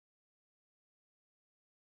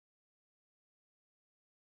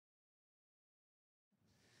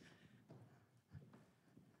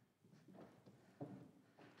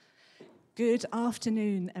Good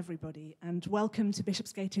afternoon, everybody, and welcome to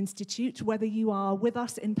Bishopsgate Institute. Whether you are with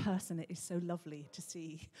us in person, it is so lovely to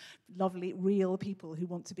see lovely, real people who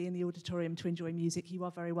want to be in the auditorium to enjoy music. You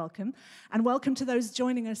are very welcome. And welcome to those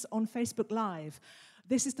joining us on Facebook Live.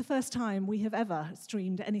 This is the first time we have ever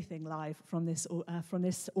streamed anything live from this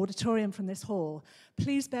auditorium, from this hall.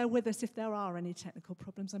 Please bear with us if there are any technical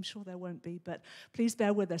problems. I'm sure there won't be, but please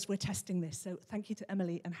bear with us. We're testing this. So thank you to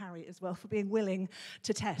Emily and Harry as well for being willing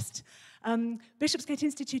to test. Bishopsgate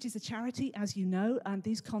Institute is a charity, as you know, and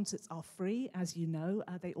these concerts are free, as you know.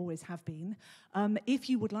 They always have been. If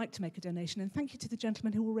you would like to make a donation, and thank you to the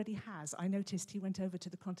gentleman who already has. I noticed he went over to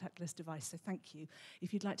the contactless device, so thank you.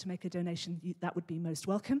 If you'd like to make a donation, that would be most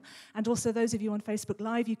welcome. And also those of you on Facebook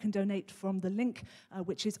Live, you can donate from the link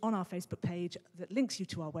which is on our Facebook page that links you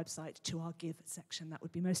to our website, to our Give section. That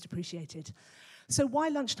would be most appreciated. So why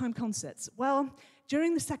lunchtime concerts? Well,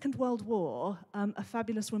 during the Second World War, a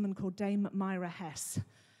fabulous woman called Dame Myra Hess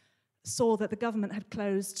saw that the government had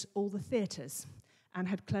closed all the theatres and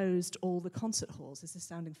had closed all the concert halls. Is this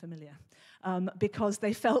sounding familiar? Because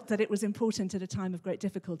they felt that it was important at a time of great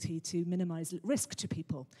difficulty to minimize risk to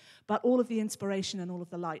people. But all of the inspiration and all of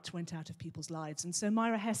the light went out of people's lives. And so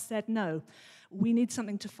Myra Hess said, no, we need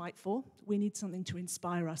something to fight for. We need something to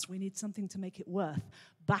inspire us. We need something to make it worth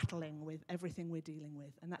battling with everything we're dealing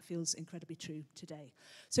with. And that feels incredibly true today.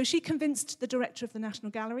 So she convinced the director of the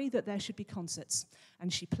National Gallery that there should be concerts.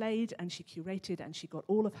 And she played and she curated and she got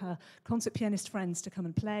all of her concert pianist friends to come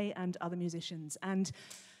and play and other musicians. And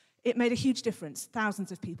it made a huge difference.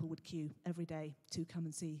 Thousands of people would queue every day to come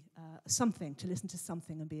and see something, to listen to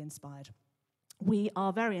something and be inspired. We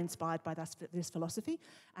are very inspired by this philosophy,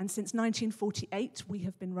 and since 1948, we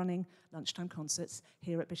have been running lunchtime concerts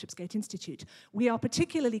here at Bishopsgate Institute. We are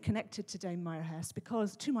particularly connected to Dame Myra Hess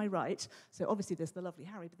because, to my right, so obviously there's the lovely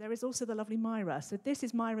Harry, but there is also the lovely Myra. So this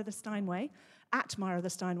is Myra the Steinway, at Myra the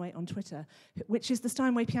Steinway on Twitter, which is the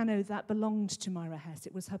Steinway piano that belonged to Myra Hess.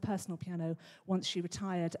 It was her personal piano once she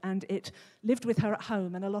retired, and it lived with her at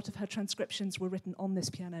home, and a lot of her transcriptions were written on this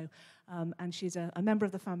piano. And she's a member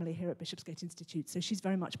of the family here at Bishopsgate Institute, so she's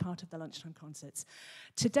very much part of the lunchtime concerts.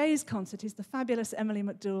 Today's concert is the fabulous Emily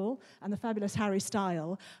McDouall and the fabulous Harry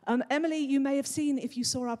Style. Emily, you may have seen if you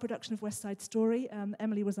saw our production of West Side Story.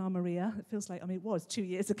 Emily was our Maria. It feels like, it was 2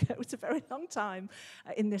 years ago. It's a very long time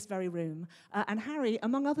in this very room. And Harry,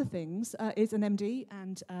 among other things, is an MD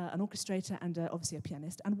and an orchestrator and obviously a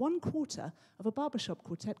pianist, and one quarter of a barbershop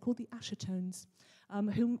quartet called the Ashertones,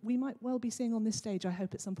 whom we might well be seeing on this stage, I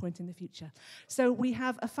hope, at some point in the future. So we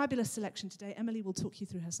have a fabulous selection today. Emily will talk you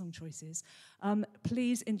through her song choices.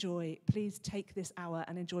 Please enjoy, please take this hour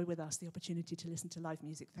and enjoy with us the opportunity to listen to live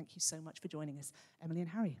music. Thank you so much for joining us, Emily and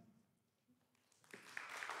Harry.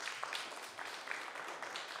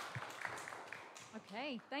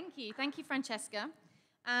 Okay, thank you. Thank you, Francesca.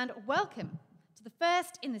 And welcome to the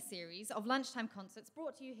first in the series of lunchtime concerts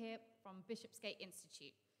brought to you here from Bishopsgate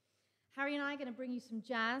Institute. Harry and I are going to bring you some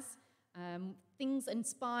jazz, things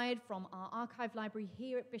inspired from our archive library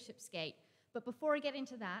here at Bishopsgate. But before I get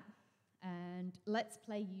into that, and let's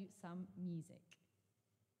play you some music.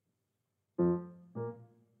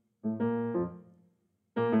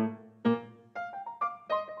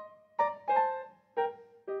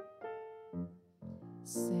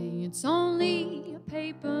 Say it's only a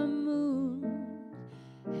paper moon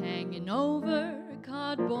hanging over a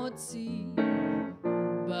cardboard sea.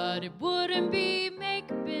 But it wouldn't be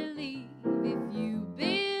make-believe if you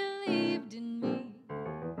believed in me.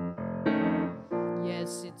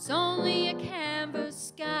 Yes, it's only a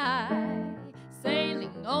canvas sky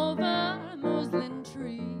sailing over a muslin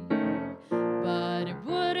tree. But it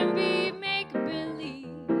wouldn't be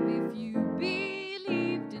make-believe if you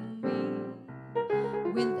believed in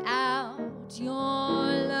me. Without your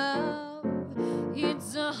love,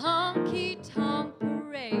 it's a honky-tonk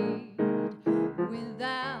parade.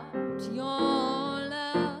 Without your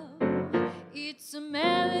love, it's a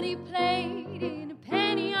melody played in a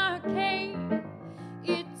penny arcade.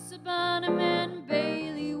 It's a Barnum and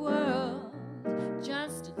Bailey world,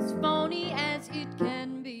 just as phony as it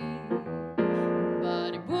can be.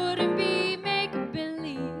 But it wouldn't be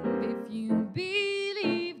make-believe if you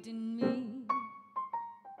believed in me.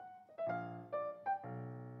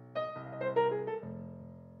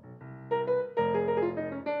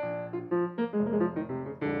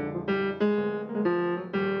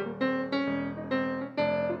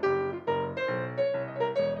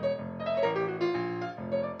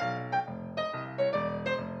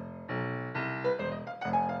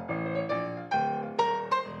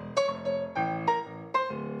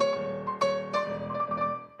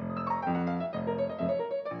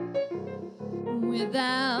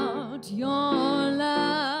 Without want your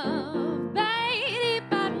love, baby,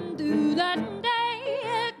 but do that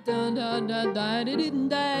day, dun dun dun dun dun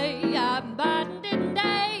day,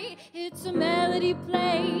 day. It's a melody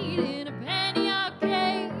played in a penny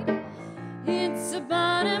arcade. It's a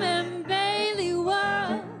Barnum and Bailey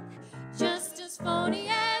world, just as phony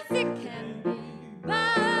as it can be.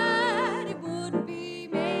 But it would be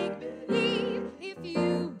make believe if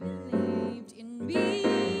you believed in me.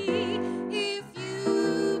 If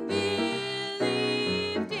you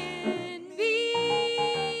believed in me.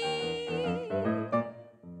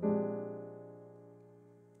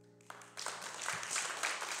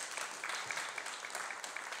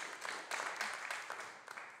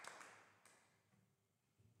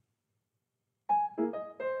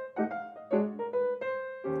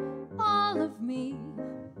 All of me,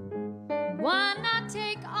 why not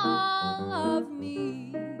take all of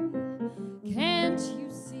me? Can't you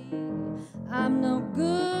see I'm no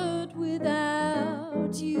good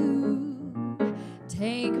without you?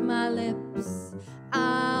 Take my lips,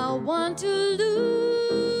 I want to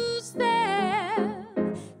lose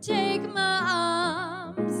them. Take my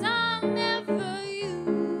arms, I'll never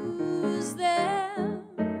use them.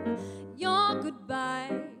 Your goodbye,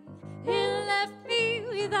 it left me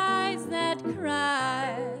with eyes that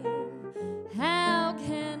cry. How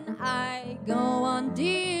can I go on,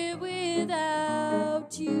 dear,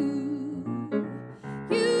 without you?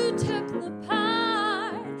 You took the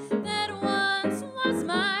part that once was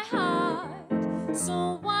my heart,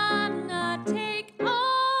 so why not take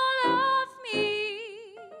all of me?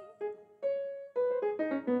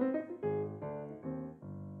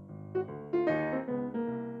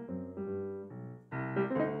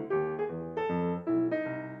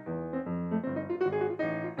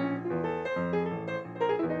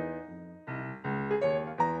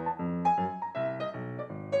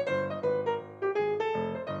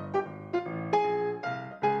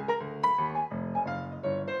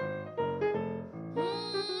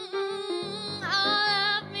 All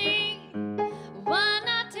of me, why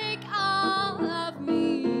not take all of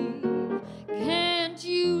me? Can't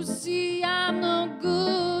you see I'm no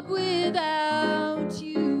good without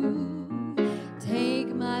you?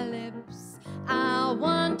 Take my lips, I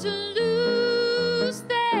want to lose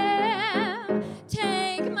them.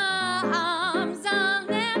 Take my arms, I'll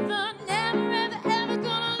never, never, ever, ever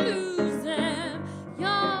gonna lose them.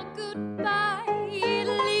 Your goodbye, it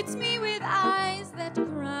leaves me with eyes that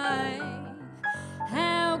cry.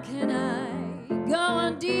 How can I go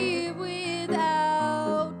on, dear,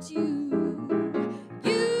 without you?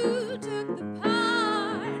 You took the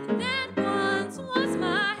part that once was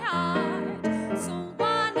my heart, so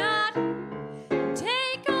why not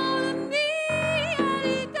take all of me?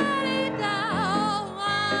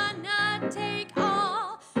 Why not take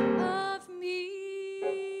all of me?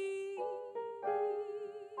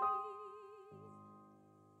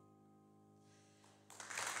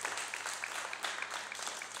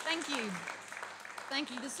 Thank you. Thank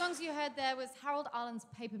you. The songs you heard there was Harold Arlen's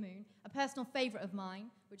Paper Moon, a personal favourite of mine,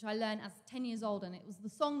 which I learned as 10 years old, and it was the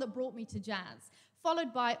song that brought me to jazz,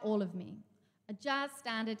 followed by All of Me, a jazz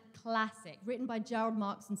standard classic written by Gerald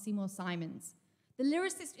Marks and Seymour Simons. The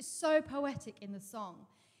lyricist is so poetic in the song.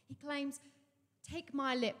 He claims, take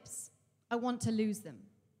my lips, I want to lose them.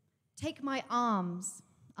 Take my arms,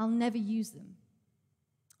 I'll never use them.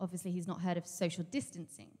 Obviously, he's not heard of social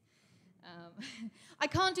distancing. I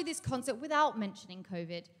can't do this concert without mentioning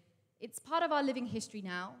COVID. It's part of our living history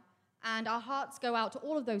now, and our hearts go out to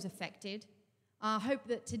all of those affected. I hope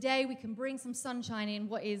that today we can bring some sunshine in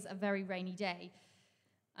what is a very rainy day.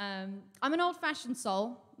 I'm an old-fashioned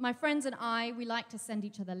soul. My friends and I, we like to send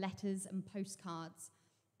each other letters and postcards.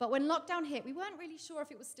 But when lockdown hit, we weren't really sure if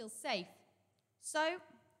it was still safe. So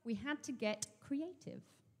we had to get creative.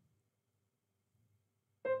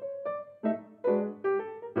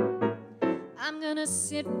 I'm gonna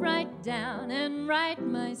sit right down and write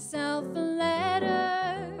myself a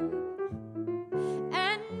letter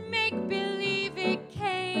and make believe it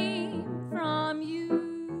came from you.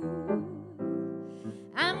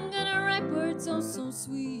 I'm gonna write words oh so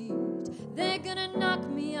sweet, they're gonna knock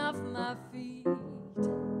me off my feet.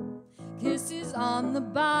 Kisses on the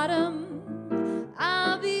bottom,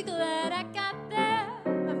 I'll be glad I got there.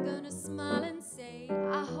 I'm gonna smile and say,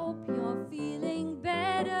 I hope you're feeling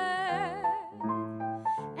better.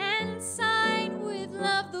 And sign with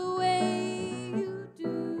love the way you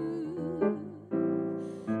do.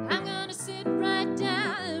 I'm gonna sit right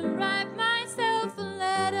down and write myself a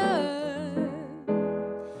letter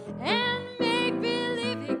and make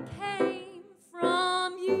believe it came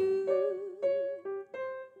from you.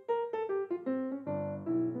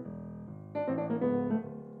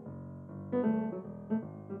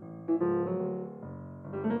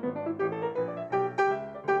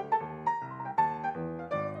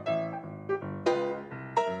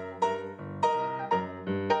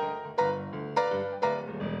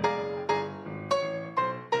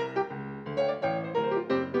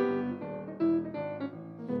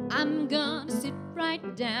 I'm gonna sit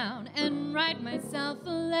right down and write myself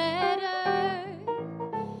a letter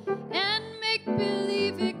and make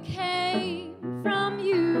believe it came from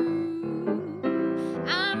you.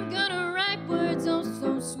 I'm gonna write words oh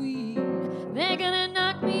so sweet, they're gonna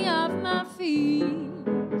knock me off my feet.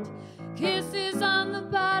 Kisses on the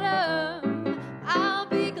bottom, I'll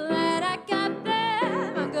be glad I got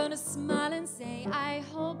them. I'm gonna smile and say, I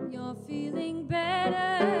hope you're feeling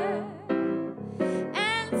better.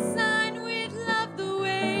 And sign with love the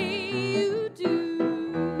way you do.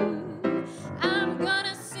 I'm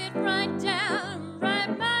gonna sit right down,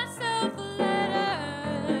 write myself a letter,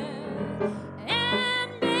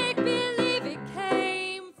 and make believe it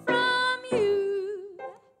came from you.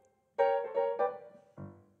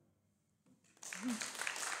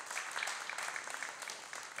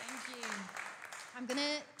 Thank you. I'm going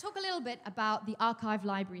to talk a little bit about the archive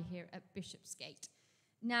library here at Bishopsgate.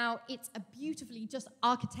 Now, it's a beautifully, just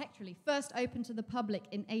architecturally, first opened to the public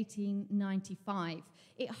in 1895.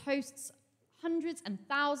 It hosts hundreds and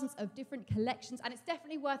thousands of different collections, and it's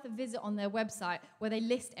definitely worth a visit on their website where they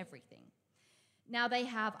list everything. Now, they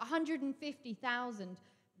have 150,000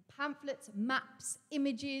 pamphlets, maps,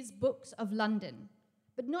 images, books of London.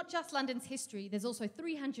 But not just London's history, there's also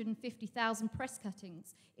 350,000 press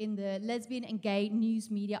cuttings in the Lesbian and Gay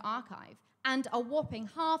News Media Archive, and a whopping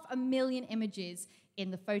 500,000 images in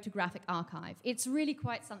the Photographic Archive. It's really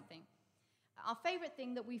quite something. Our favorite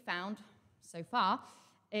thing that we found so far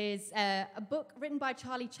is a book written by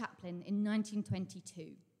Charlie Chaplin in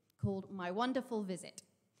 1922 called My Wonderful Visit.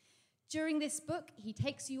 During this book, he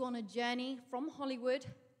takes you on a journey from Hollywood,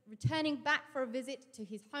 returning back for a visit to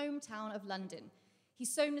his hometown of London.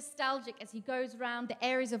 He's so nostalgic as he goes around the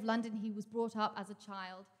areas of London he was brought up as a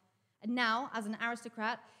child. And now, as an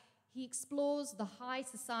aristocrat, he explores the high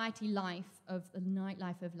society life of the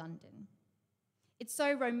nightlife of London. It's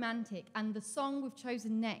so romantic, and the song we've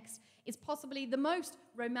chosen next is possibly the most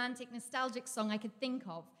romantic, nostalgic song I could think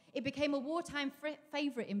of. It became a wartime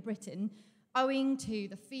favorite in Britain, owing to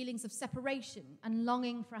the feelings of separation and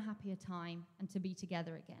longing for a happier time and to be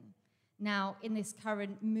together again. Now, in this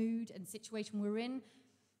current mood and situation we're in,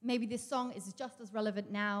 maybe this song is just as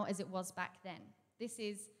relevant now as it was back then. This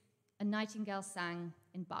is A Nightingale Sang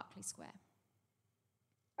in Berkeley Square.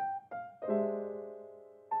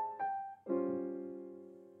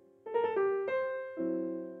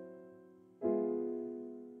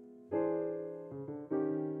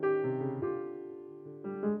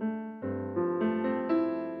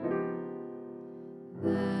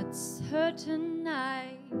 That certain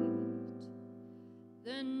night,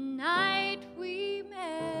 the night we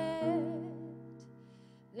met,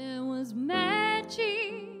 there was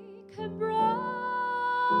magic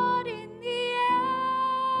abroad in the air.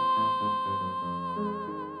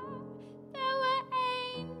 There were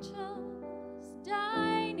angels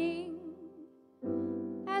dining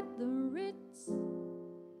at the Ritz,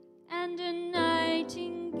 and a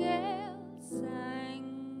nightingale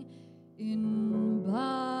sang in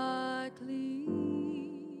Berkeley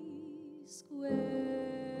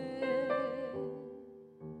Square.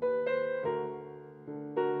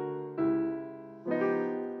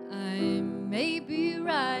 I may be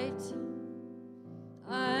right,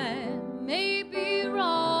 I may be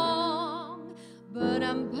wrong, but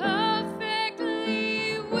I'm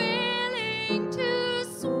perfectly willing to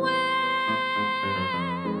swear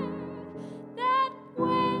that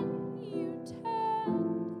when you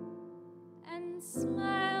turned and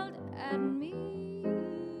smiled at me,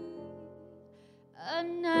 a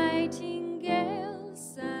nightingale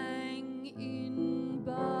sang in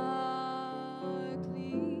Berkeley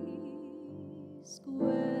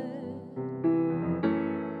Square.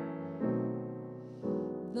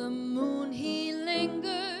 The moon he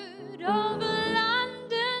lingered over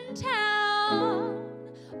London town.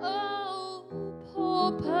 Oh,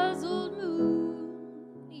 poor puzzled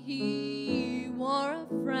moon, he wore a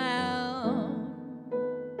frown.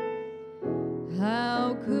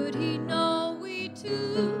 How could he know we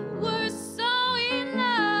two were so in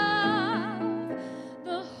love?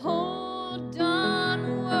 The whole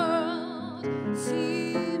darn world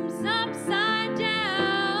seems upside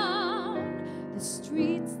down. The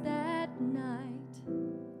streets that night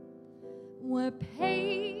were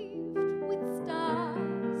paved with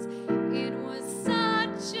stars. It was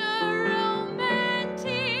such a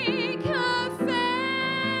romantic affair.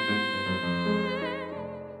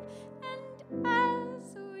 And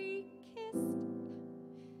as we kissed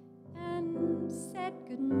and said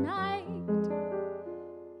goodnight,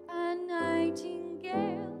 a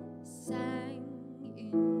nightingale sang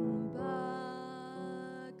in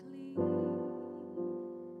Berkeley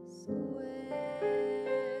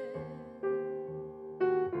Square.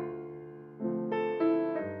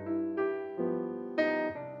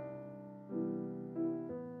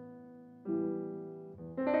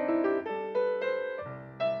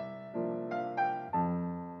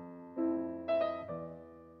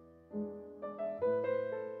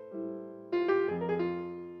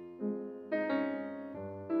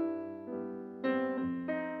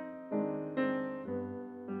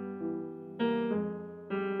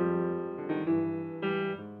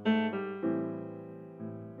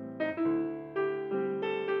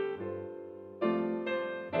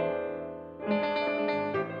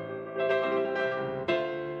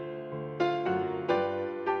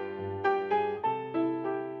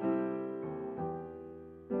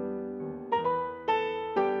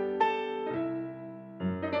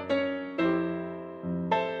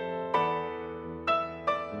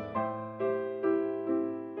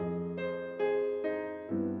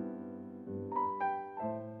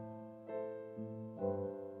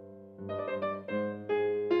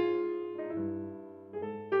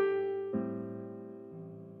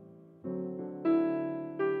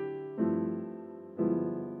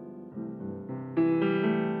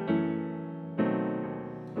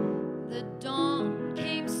 The dawn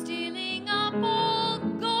came stealing up all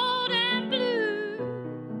gold and blue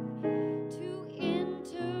to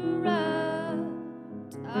interrupt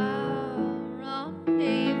our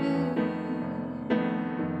rendezvous.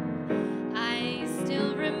 I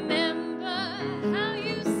still remember how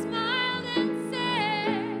you smiled and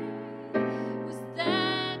said, was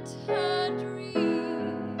that a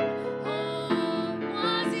dream or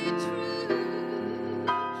was it true?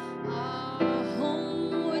 Our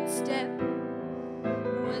homeward step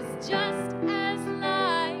was just as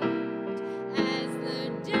light as the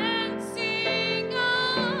dancing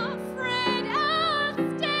of Fred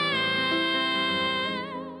Astaire,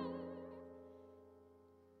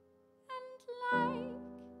 and like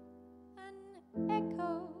an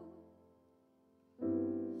echo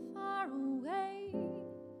far away,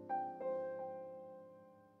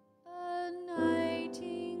 a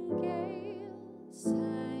nightingale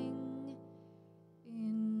sang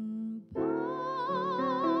in Berkeley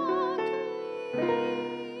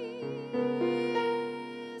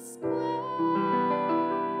Square.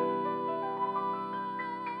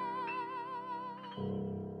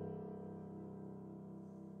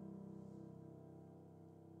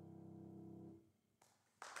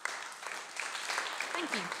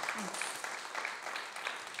 Thank you. Thanks.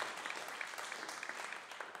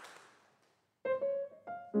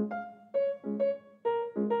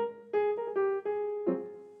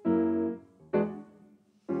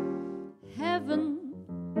 Heaven,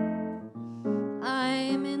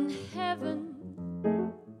 I'm in heaven,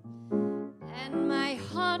 and my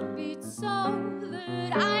heart beats so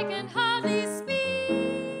that I can hardly speak,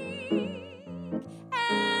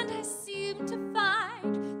 and I seem to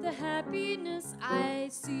find the happiness I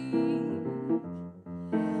seek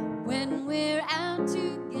when we're out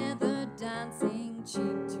together dancing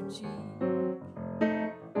cheek to cheek.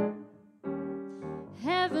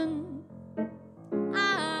 Heaven,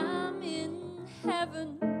 I'm in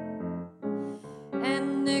heaven,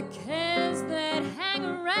 and the cares that hang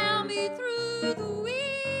around me through the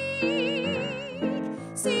week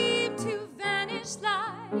seem to vanish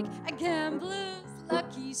like a gambler's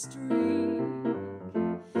lucky streak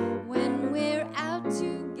when we're out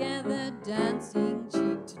together dancing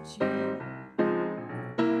cheek to cheek.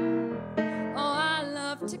 Oh, I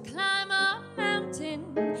love to climb a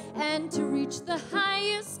mountain and to reach the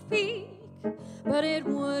highest peak, but it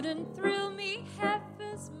wouldn't thrill me half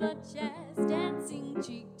as much as dancing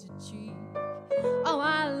cheek to cheek. Oh,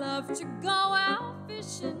 I love to go out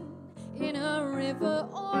fishing in a river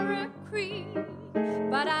or a creek,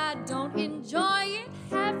 but I don't enjoy it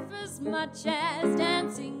half as much as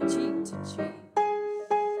dancing cheek to cheek.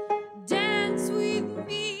 Dance with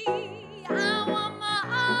me, I want my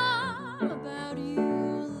arm about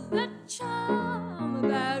you, the charm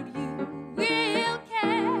about you will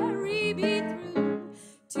carry me through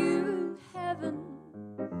to heaven.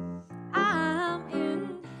 I'm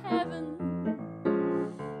in heaven,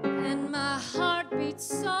 and my heart beats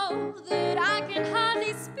so that I can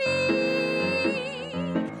hardly speak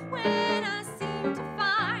when I seem to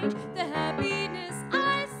find the happiness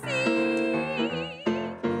I seek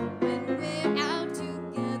when we're out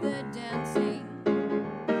together dancing,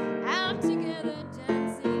 out together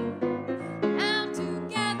dancing, out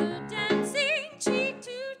together dancing cheek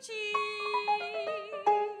to cheek.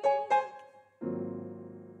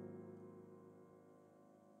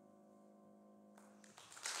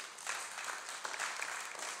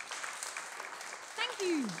 Thank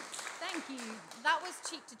you. Thank you. That was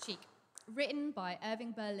Cheek to Cheek, written by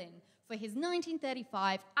Irving Berlin for his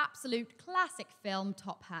 1935 absolute classic film,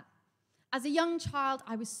 Top Hat. As a young child,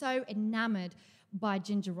 I was so enamored by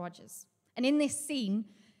Ginger Rogers. And in this scene,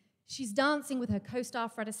 she's dancing with her co-star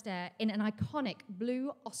Fred Astaire in an iconic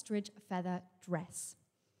blue ostrich feather dress.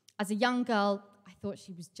 As a young girl, I thought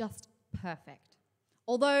she was just perfect.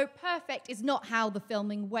 Although perfect is not how the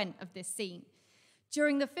filming went of this scene.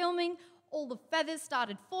 During the filming, all the feathers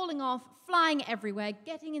started falling off, flying everywhere,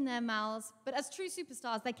 getting in their mouths, but as true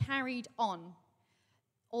superstars, they carried on.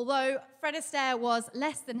 Although Fred Astaire was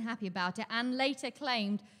less than happy about it and later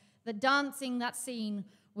claimed that dancing that scene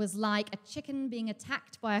was like a chicken being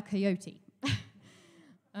attacked by a coyote.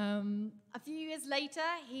 A few years later,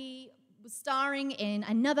 he was starring in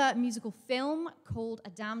another musical film called A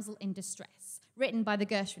Damsel in Distress, written by the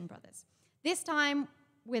Gershwin brothers, this time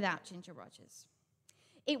without Ginger Rogers.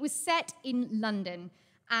 It was set in London,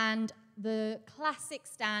 and the classic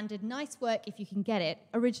standard, nice work if you can get it,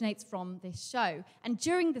 originates from this show. And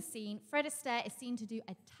during the scene, Fred Astaire is seen to do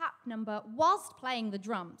a tap number whilst playing the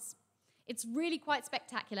drums. It's really quite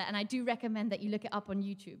spectacular, and I do recommend that you look it up on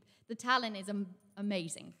YouTube. The talent is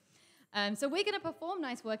amazing. So we're going to perform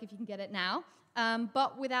Nice Work If You Can Get It now,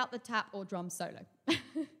 but without the tap or drum solo.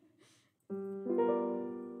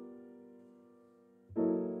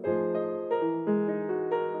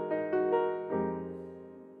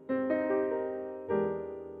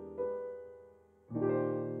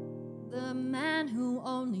 The man who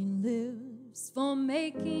only lives for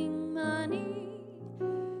making money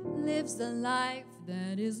lives a life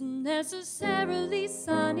that isn't necessarily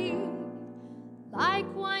sunny.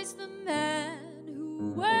 Likewise, the man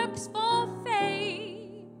who works for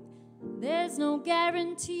fame, there's no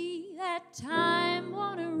guarantee that time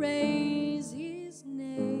won't erase his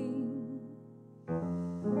name.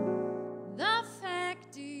 The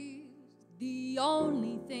fact is, the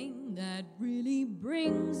only thing that really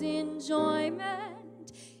brings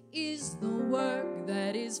enjoyment is the work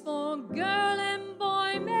that is for girl and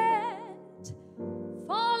boy meant.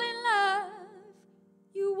 Fall in love,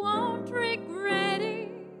 you won't regret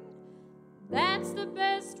it. That's the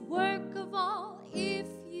best work of all if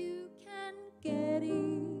you can get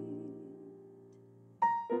it.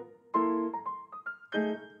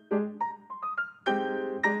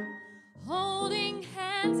 Holding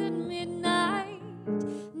hands at midnight,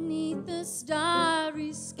 'neath the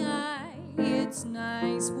starry sky. It's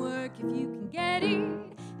nice work if you can get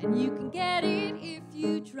it, and you can get it if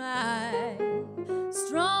you try.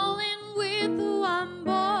 Strolling with one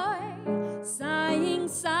boy, sighing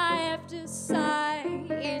sigh after sigh.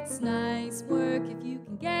 It's nice work if you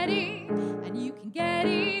can get it, and you can get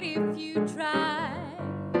it if you try.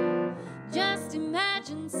 Just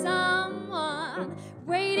imagine someone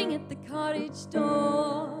waiting at the cottage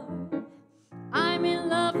door. I'm in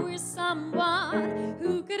love with someone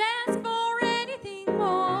who could ask for anything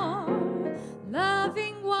more.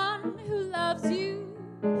 Loving one who loves you,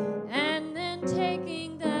 and then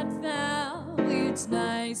taking that vow. It's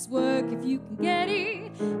nice work if you can get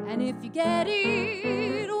it, and if you get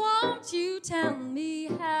it, won't you tell me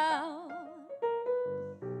how?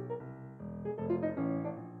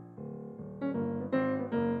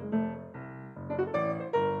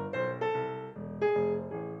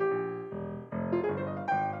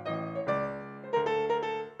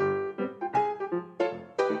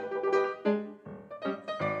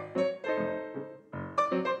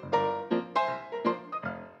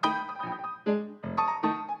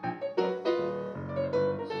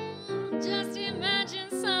 Just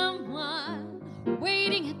imagine someone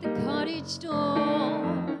waiting at the cottage door.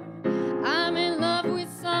 I'm in love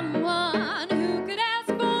with someone who could ask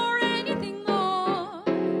for anything more.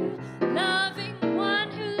 Loving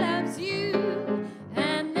one who loves you,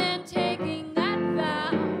 and then taking that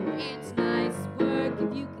vow. It's nice work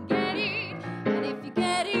if you can get it, and if you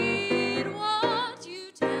get it, won't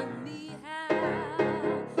you tell me how?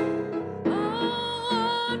 Oh,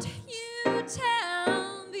 won't you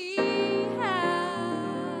tell me how?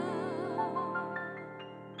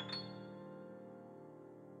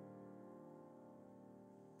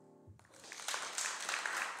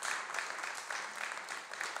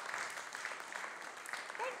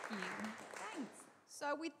 Thank you. Thanks.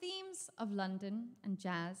 So with themes of London and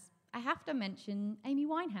jazz, I have to mention Amy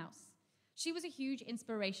Winehouse. She was a huge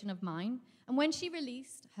inspiration of mine, and when she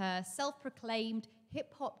released her self-proclaimed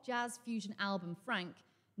hip-hop jazz fusion album, Frank,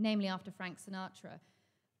 namely after Frank Sinatra,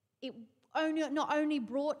 it not only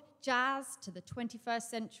brought jazz to the 21st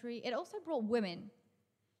century, it also brought women.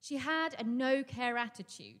 She had a no-care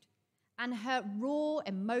attitude, and her raw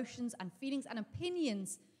emotions and feelings and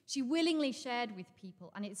opinions she willingly shared with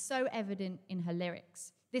people, and it's so evident in her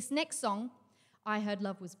lyrics. This next song, I Heard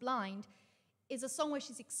Love Was Blind, is a song where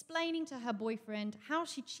she's explaining to her boyfriend how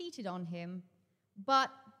she cheated on him,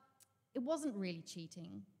 but it wasn't really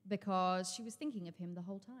cheating because she was thinking of him the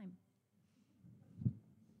whole time.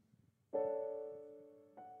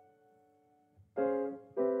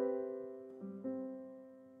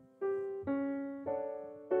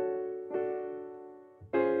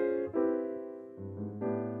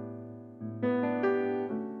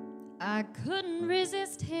 I couldn't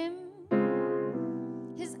resist him.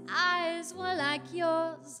 His eyes were like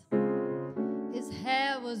yours. His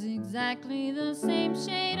hair was exactly the same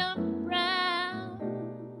shade of brown.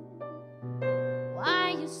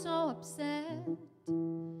 Why you so upset?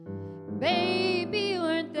 Baby, you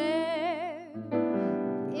weren't there.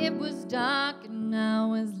 It was dark and I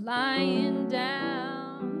was lying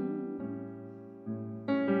down.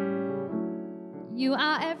 You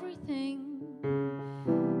are everything.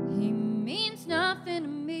 He means nothing to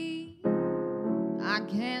me. I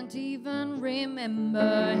can't even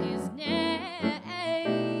remember his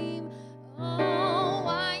name. Oh,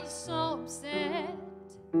 why you so upset?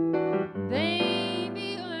 Baby,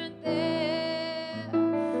 you weren't there.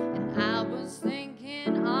 And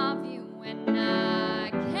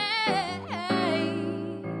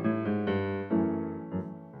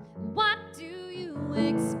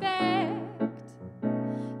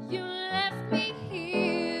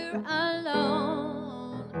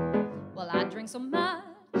drank so much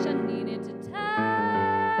I needed to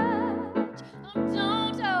touch. Oh,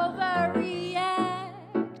 don't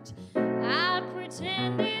overreact. I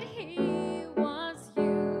pretended he was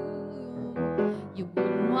you. You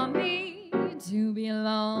wouldn't want me to be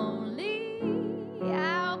lonely.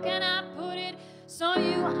 How can I put it so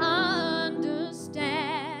you understand?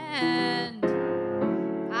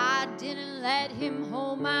 I didn't let him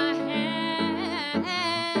hold my hand,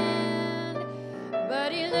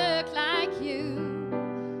 but he looked like you.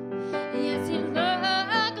 Yes, he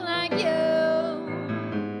looked like you.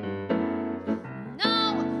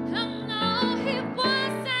 No, no, he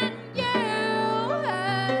wasn't you.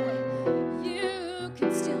 You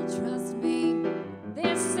can still trust me.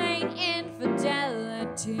 This ain't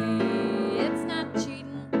infidelity. It's not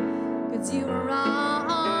cheating, 'cause you were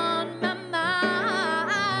on my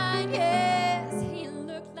mind. Yes, he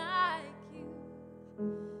looked like you,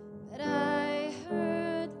 but I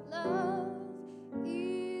heard love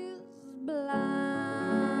is blind.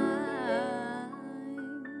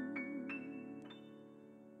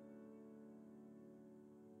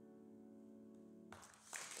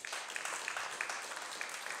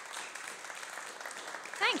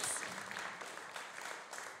 Thanks.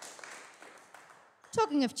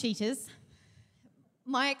 Talking of cheaters,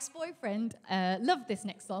 my ex-boyfriend loved this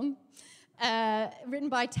next song, written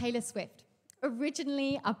by Taylor Swift.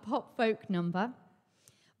 Originally a pop folk number,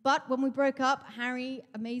 but when we broke up, Harry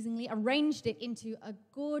amazingly arranged it into a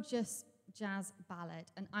gorgeous jazz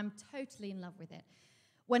ballad, and I'm totally in love with it.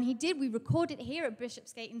 When he did, we recorded it here at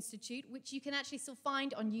Bishopsgate Institute, which you can actually still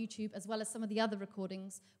find on YouTube, as well as some of the other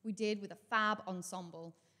recordings we did with a fab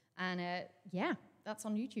ensemble. And yeah, that's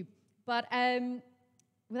on YouTube. But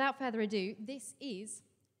without further ado, this is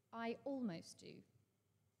I Almost Do.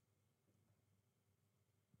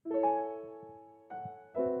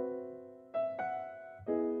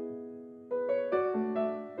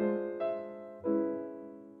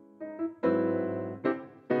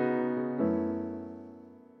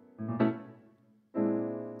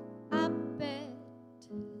 I bet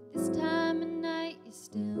this time of night you're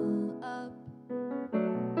still up,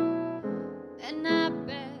 and I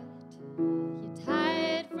bet you're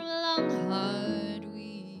tired from a long, hard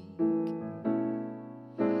week,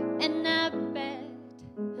 and I bet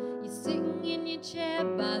you're sitting in your chair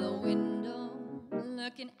by the window,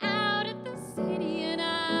 looking out at the city, and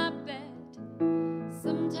I bet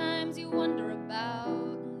sometimes you wonder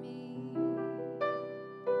about me.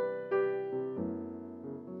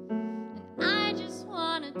 And I just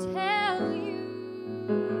want to tell you,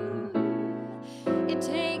 it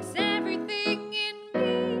takes everything in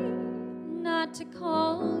me not to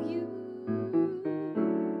call you.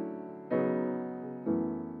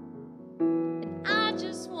 And I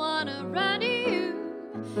just want to run to you,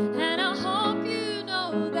 and I hope you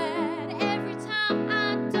know that every time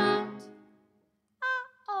I don't, I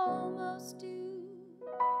almost do.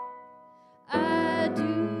 I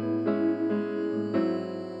do.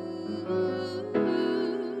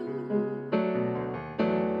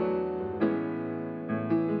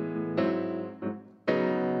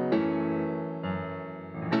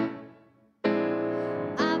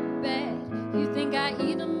 I bet you think I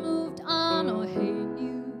either moved on or hate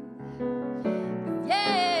you.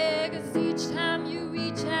 Yeah, 'cause each time you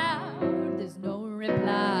reach out, there's no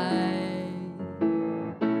reply.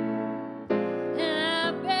 And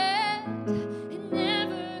I bet it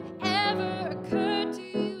never ever occurred to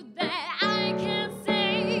you that I can't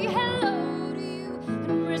say hello to you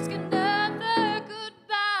and risk another goodbye.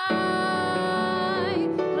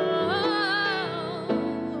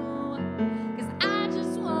 Oh, 'cause I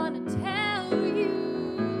just want to tell you,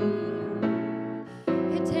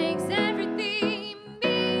 it takes everything in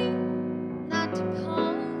me not to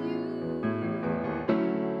call you.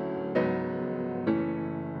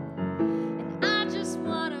 And I just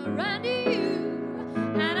want to run to you,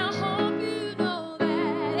 and I hope you know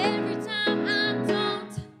that every time I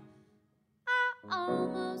don't, I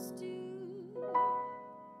almost do.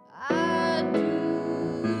 I do.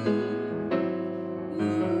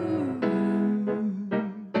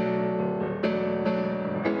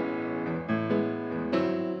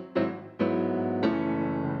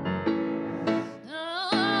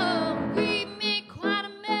 Oh, we made quite a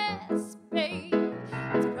mess, babe.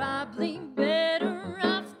 It's probably better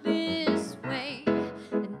off this way.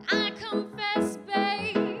 And I confess,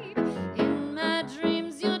 babe, in my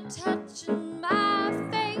dreams you're touching my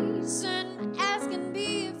face and asking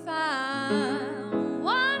me if I'm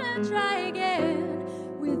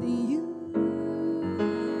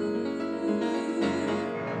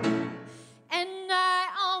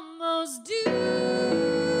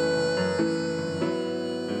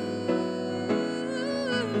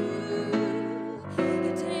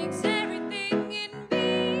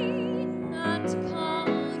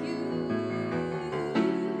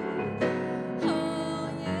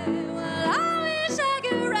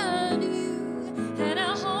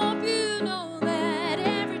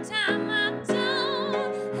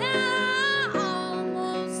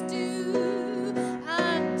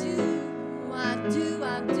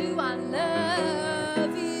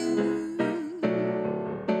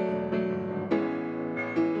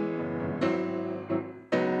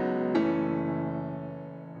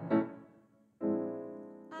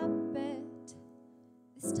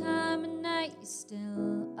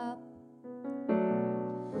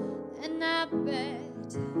I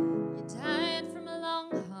bet you're tired from a long,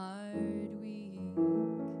 hard week.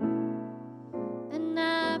 And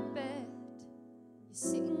I bet you're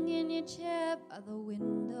sitting in your chair by the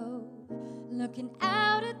window, looking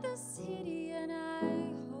out at the city, and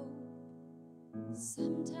I hope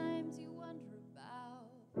sometimes you wonder about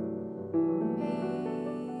me.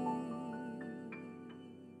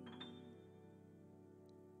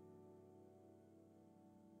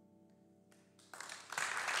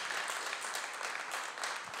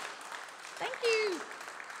 Thank you.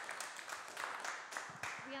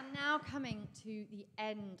 We are now coming to the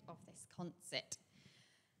end of this concert.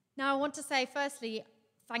 Now, I want to say, firstly,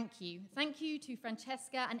 thank you. Thank you to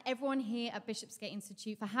Francesca and everyone here at Bishopsgate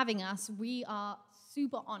Institute for having us. We are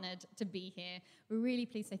super honoured to be here. We're really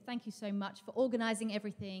pleased, so thank you so much for organising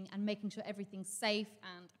everything and making sure everything's safe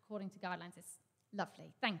and according to guidelines. It's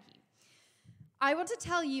lovely. Thank you. I want to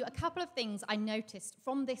tell you a couple of things I noticed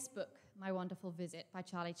from this book, My Wonderful Visit by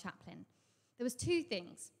Charlie Chaplin. There was two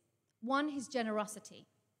things. One, his generosity.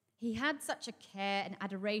 He had such a care and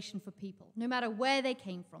adoration for people, no matter where they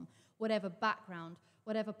came from, whatever background,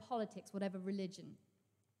 whatever politics, whatever religion.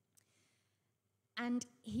 And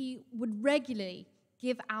he would regularly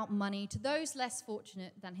give out money to those less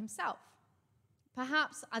fortunate than himself.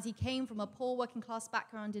 Perhaps as he came from a poor working class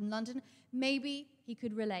background in London, maybe he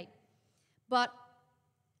could relate. But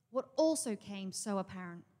what also came so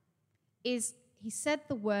apparent is he said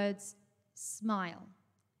the words smile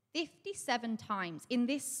 57 times in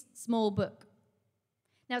this small book.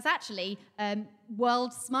 Now, it's actually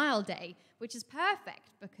World Smile Day, which is perfect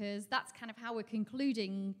because that's kind of how we're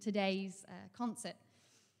concluding today's concert.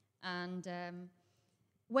 And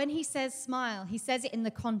when he says smile, he says it in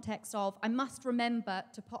the context of, I must remember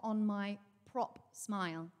to put on my prop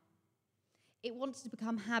smile. It wanted to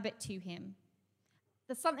become habit to him.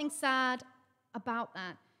 There's something sad about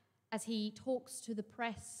that as he talks to the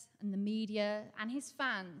press and the media and his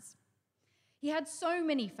fans. He had so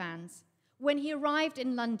many fans. When he arrived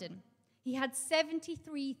in London, he had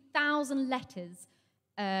 73,000 letters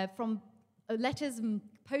letters and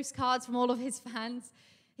postcards from all of his fans.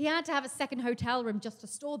 He had to have a second hotel room just to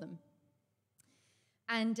store them.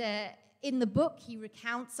 And in the book, he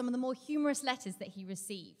recounts some of the more humorous letters that he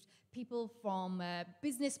received. People from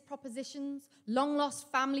business propositions, long-lost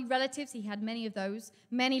family relatives. He had many of those,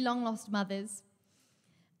 many long-lost mothers.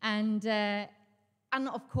 And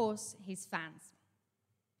of course, his fans.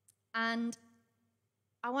 And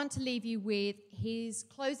I want to leave you with his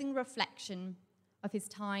closing reflection of his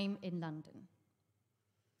time in London.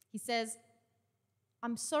 He says,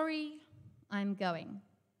 I'm sorry I'm going.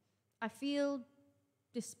 I feel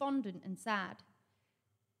despondent and sad.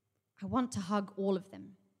 I want to hug all of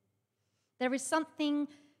them. There is something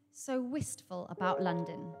so wistful about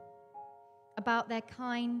London, about their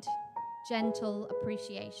kind, gentle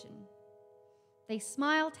appreciation. They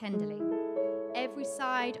smile tenderly. Every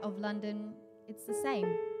side of London, it's the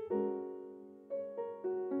same.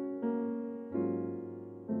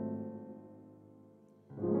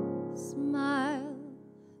 Smile,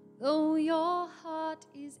 though your heart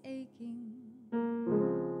is aching.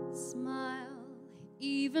 Smile,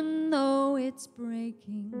 even though it's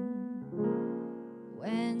breaking.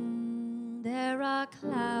 When there are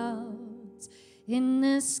clouds in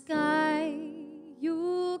the sky,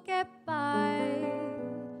 you'll get by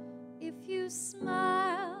if you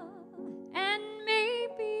smile. And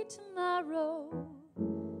maybe tomorrow,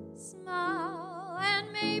 smile,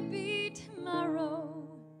 and maybe tomorrow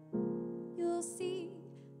you'll see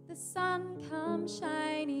the sun come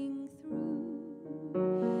shining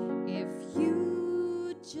through. If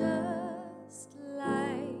you just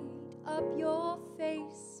light up your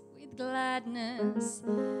face with gladness,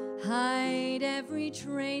 hide every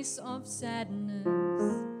trace of sadness,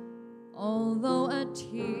 although a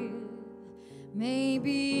tear may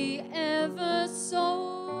be ever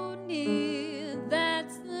so near,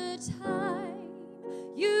 that's the time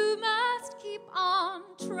you must keep on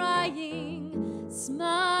trying.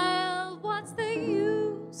 Smile, what's the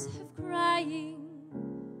use of crying?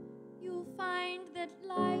 You'll find that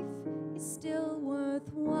life is still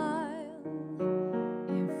worthwhile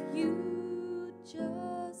if you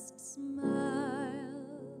just smile.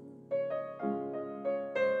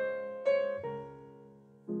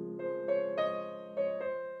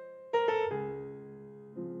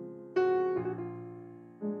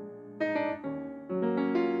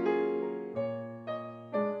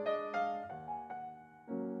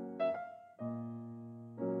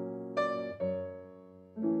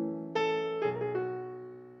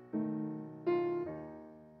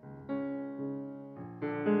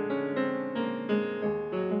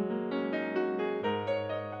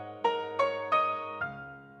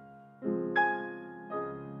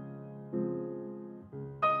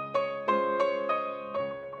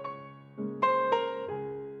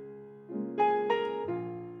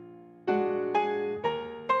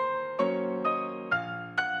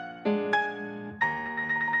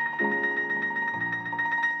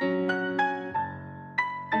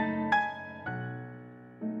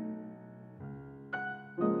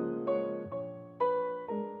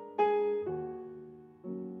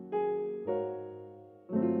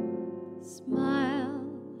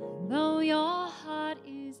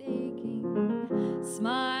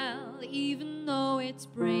 hearts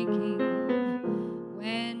breaking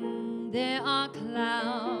when there are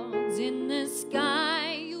clouds in the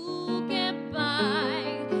sky. You'll get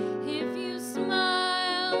by if you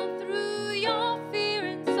smile through your fear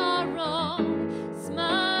and sorrow.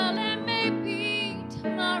 Smile and maybe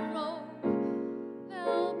tomorrow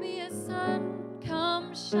there'll be a sun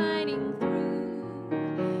come shining through.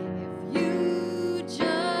 If you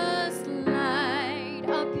just light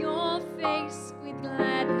up your face with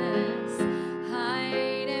gladness,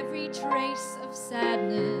 hide every trace of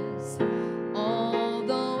sadness,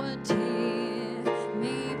 although a tear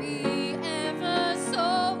may be ever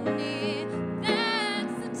so near.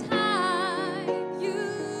 That's the time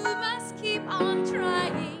you must keep on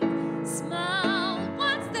trying. Smile,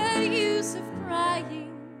 what's the use of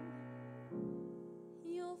crying?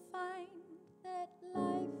 You'll find that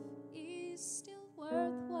life is still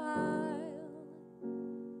worthwhile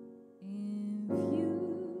if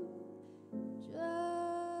you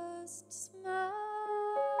just smile.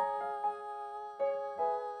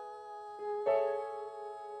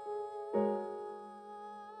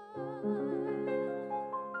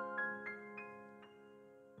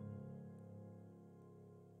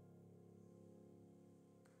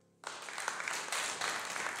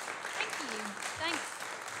 Thank you. Thanks.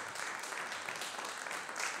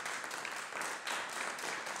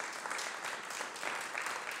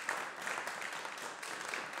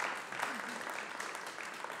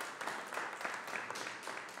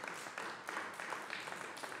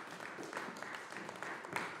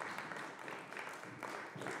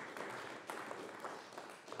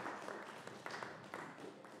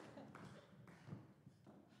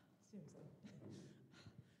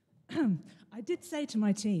 I did say to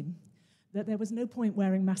my team that there was no point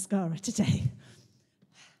wearing mascara today.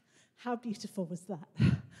 How beautiful was that?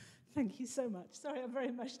 Thank you so much. Sorry, I'm very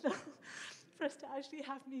emotional for us to actually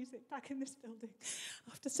have music back in this building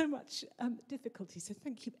after so much difficulty. So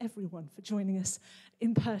thank you, everyone, for joining us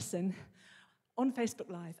in person on Facebook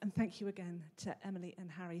Live. And thank you again to Emily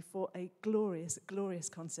and Harry for a glorious, glorious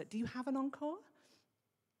concert. Do you have an encore?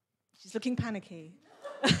 She's looking panicky.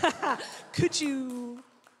 Could you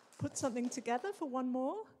put something together for one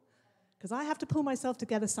more? Because I have to pull myself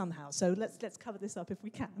together somehow, so let's cover this up if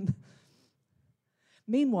we can.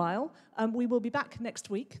 Meanwhile, we will be back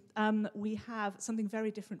next week. We have something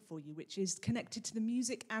very different for you, which is connected to the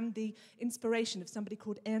music and the inspiration of somebody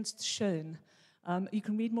called Ernst Schoen. You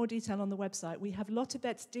can read more detail on the website. We have Lotte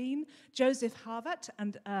Betz-Dean, Joseph Harvat,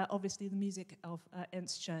 and obviously the music of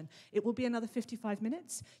Ernst Schoen. It will be another 55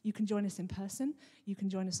 minutes. You can join us in person. You can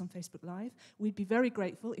join us on Facebook Live. We'd be very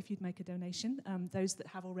grateful if you'd make a donation. Those that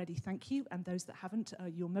have already, thank you. And those that haven't,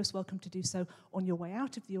 you're most welcome to do so on your way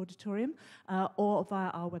out of the auditorium or via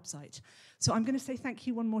our website. So I'm going to say thank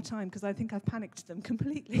you one more time, because I think I've panicked them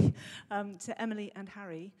completely, to Emily and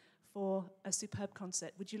Harry for a superb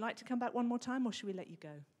concert. Would you like to come back one more time, or should we let you go?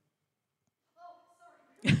 Oh,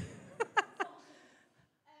 sorry.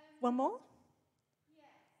 One more? Yeah.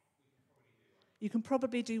 You can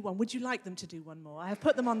probably do one. Would you like them to do one more? I have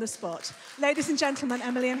put them on the spot. Ladies and gentlemen,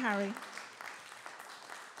 Emily and Harry.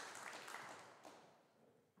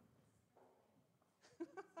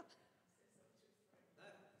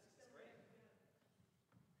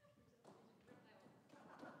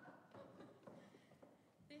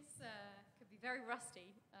 Could be very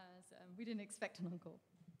rusty, as we didn't expect an encore.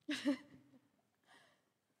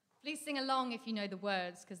 Please sing along if you know the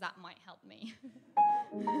words, because that might help me.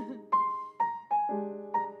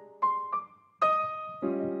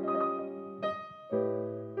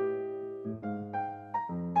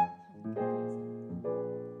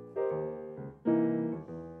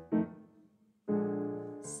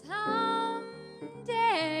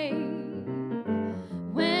 Someday,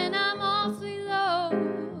 when I'm awfully low,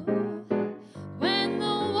 when the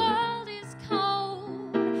world is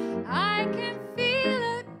cold, I can feel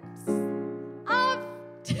a of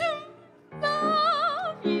to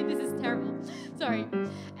love you. This is terrible. Sorry.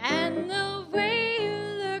 And the way you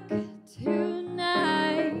look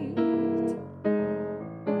tonight,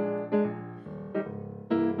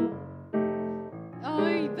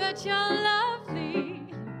 oh, but you're lovely.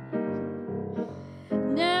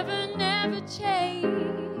 Never, never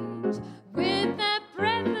change with that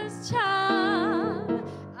breathless charm.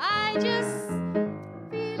 I just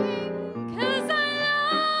feeling 'cause I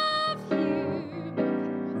love you.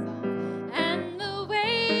 And the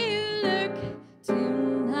way you look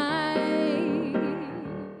tonight,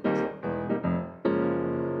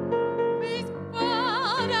 please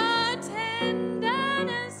put our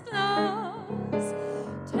tenderness close,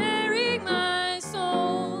 tearing my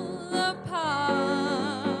soul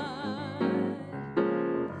apart.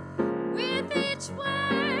 With each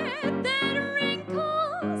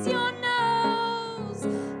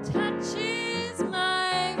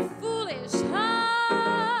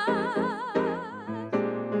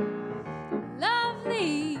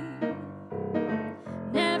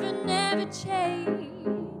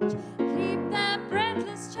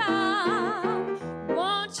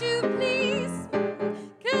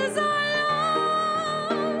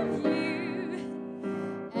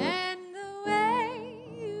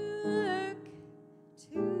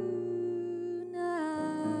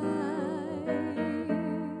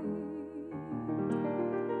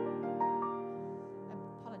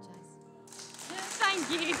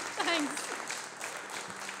you. Thanks.